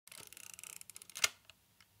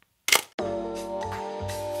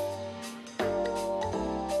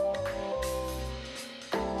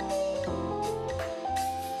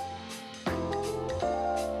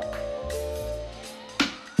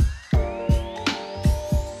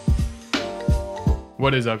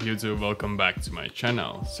What is up YouTube, welcome back to my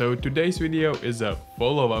channel. So today's video is a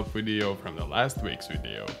follow-up video from the last week's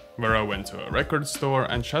video, where I went to a record store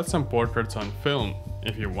and shot some portraits on film.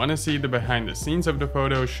 If you want to see the behind the scenes of the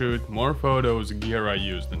photo shoot, more photos, gear I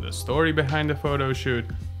used and the story behind the photo shoot,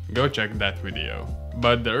 go check that video.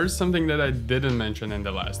 But there is something that I didn't mention in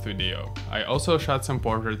the last video. I also shot some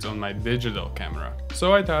portraits on my digital camera.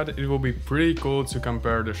 So I thought it would be pretty cool to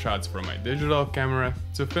compare the shots from my digital camera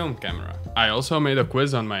to film camera. I also made a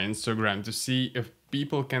quiz on my Instagram to see if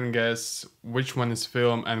people can guess which one is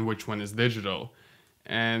film and which one is digital.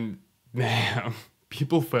 And damn,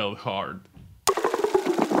 people failed hard.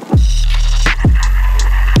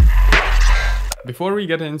 Before we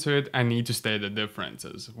get into it, I need to state the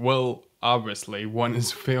differences. Well, obviously, one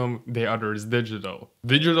is film, the other is digital.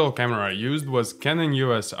 Digital camera I used was Canon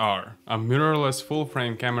EOS R, a mirrorless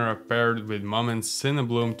full-frame camera paired with Mamiya's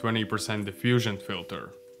Cinebloom 20% diffusion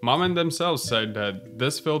filter. Mamiya themselves said that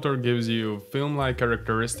this filter gives you film-like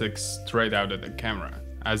characteristics straight out of the camera.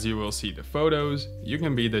 As you will see the photos, you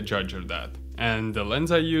can be the judge of that. And the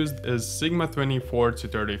lens I used is Sigma 24 to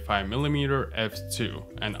 35mm f2,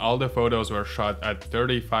 and all the photos were shot at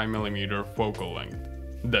 35mm focal length.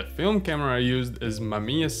 The film camera I used is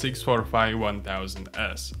Mamiya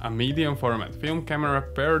 645-1000S, a medium format film camera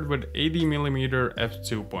paired with 80mm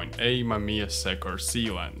f2.8 Mamiya Secor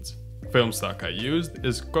C lens. Film stock I used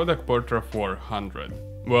is Kodak Portra 400.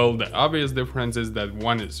 Well, the obvious difference is that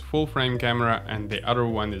one is full frame camera and the other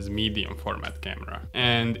one is medium format camera.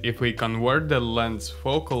 And if we convert the lens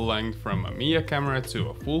focal length from a Mamiya camera to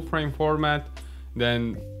a full frame format,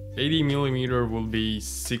 then 80mm will be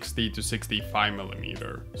 60 to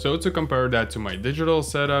 65mm. So to compare that to my digital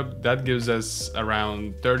setup, that gives us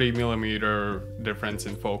around 30mm difference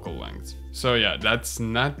in focal length. So yeah, that's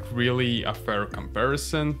not really a fair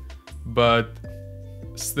comparison, but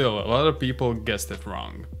still, a lot of people guessed it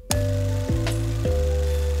wrong.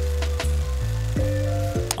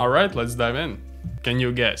 Alright, let's dive in. Can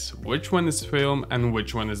you guess which one is film and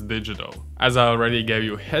which one is digital? As I already gave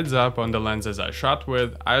you heads up on the lenses I shot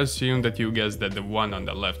with, I assume that you guessed that the one on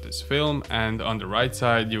the left is film and on the right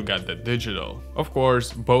side you got the digital. Of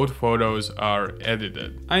course, both photos are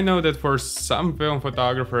edited. I know that for some film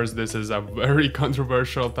photographers this is a very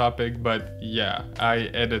controversial topic, but yeah,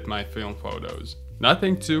 I edit my film photos.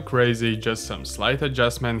 Nothing too crazy, just some slight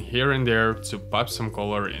adjustment here and there to pop some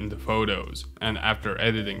color in the photos. And after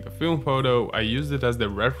editing the film photo, I used it as the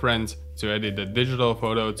reference to edit the digital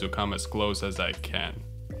photo to come as close as I can.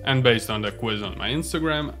 And based on the quiz on my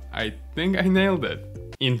Instagram, I think I nailed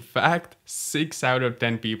it. In fact, 6 out of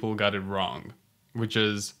 10 people got it wrong, which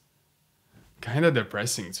is kinda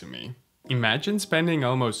depressing to me. Imagine spending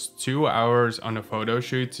almost 2 hours on a photo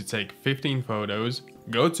shoot to take 15 photos,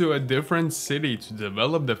 go to a different city to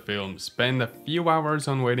develop the film, spend a few hours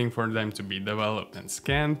on waiting for them to be developed and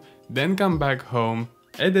scanned, then come back home,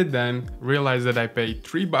 edit them, realize that I paid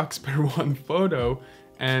 $3 per one photo,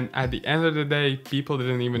 and at the end of the day, people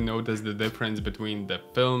didn't even notice the difference between the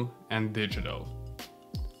film and digital.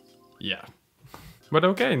 Yeah. But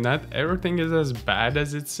okay, not everything is as bad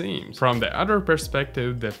as it seems. From the other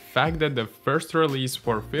perspective, the fact that the first release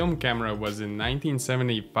for film camera was in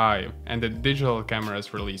 1975 and the digital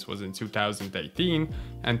camera's release was in 2018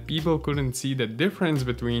 and people couldn't see the difference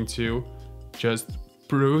between two just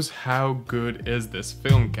proves how good is this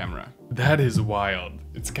film camera. That is wild.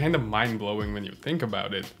 It's kind of mind-blowing when you think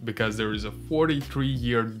about it, because there is a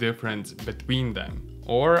 43-year difference between them.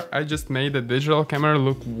 Or I just made the digital camera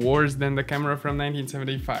look worse than the camera from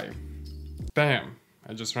 1975. Damn,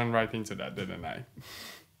 I just ran right into that, didn't I?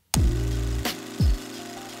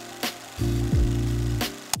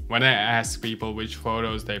 When I asked people which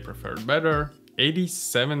photos they preferred better,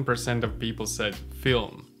 87% of people said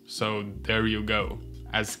film. So there you go.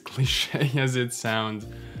 As cliche as it sounds,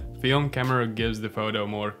 film camera gives the photo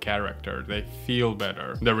more character, they feel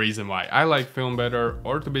better. The reason why I like film better,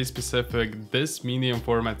 or to be specific, this medium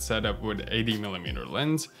format setup with 80mm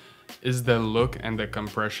lens, is the look and the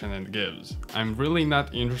compression it gives. I'm really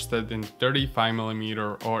not interested in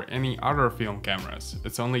 35mm or any other film cameras.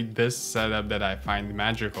 It's only this setup that I find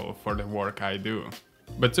magical for the work I do.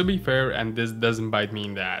 But to be fair, and this doesn't bite me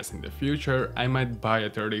in the ass in the future, I might buy a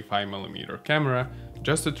 35mm camera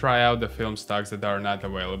just to try out the film stocks that are not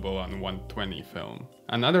available on 120 film.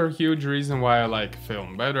 Another huge reason why I like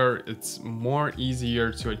film better, it's more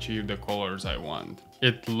easier to achieve the colors I want.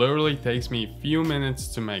 It literally takes me a few minutes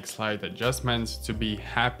to make slight adjustments to be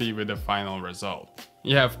happy with the final result.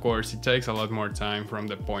 Yeah, of course, it takes a lot more time from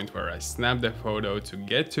the point where I snap the photo to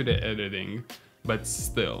get to the editing, but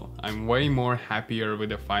still, I'm way more happier with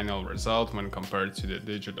the final result when compared to the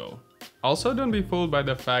digital. Also, don't be fooled by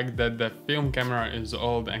the fact that the film camera is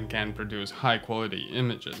old and can't produce high quality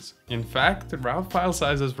images. In fact, raw file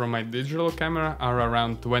sizes from my digital camera are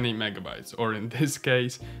around 20 megabytes, or in this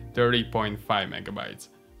case, 30.5 megabytes,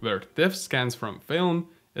 where TIFF scans from film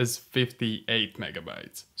is 58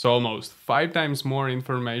 megabytes. So almost 5 times more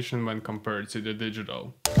information when compared to the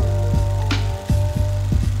digital.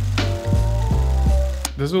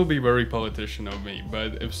 This will be very politician of me,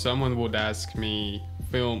 but if someone would ask me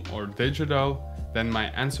film or digital, then my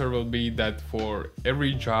answer will be that for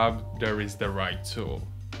every job there is the right tool.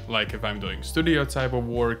 Like if I'm doing studio type of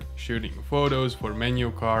work, shooting photos for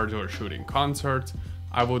menu cards or shooting concerts,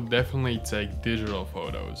 I would definitely take digital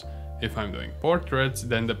photos. If I'm doing portraits,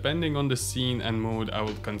 then depending on the scene and mood, I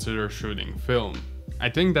would consider shooting film. I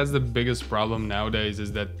think that's the biggest problem nowadays,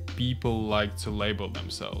 is that people like to label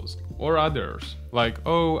themselves or others. Like,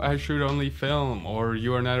 oh, I shoot only film, or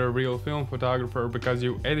you are not a real film photographer because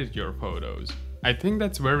you edit your photos. I think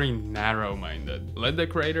that's very narrow-minded. Let the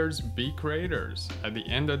creators be creators. At the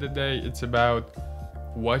end of the day, it's about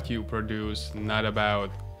what you produce, not about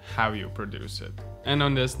how you produce it. And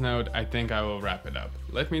on this note, I think I will wrap it up.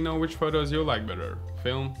 Let me know which photos you like better,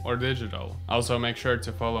 film or digital. Also, make sure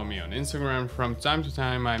to follow me on Instagram. From time to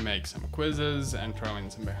time I make some quizzes and throw in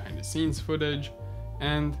some behind the scenes footage.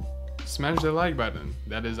 And smash the like button,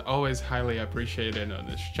 that is always highly appreciated on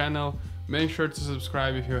this channel. Make sure to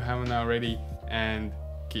subscribe if you haven't already, and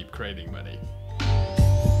keep creating, buddy.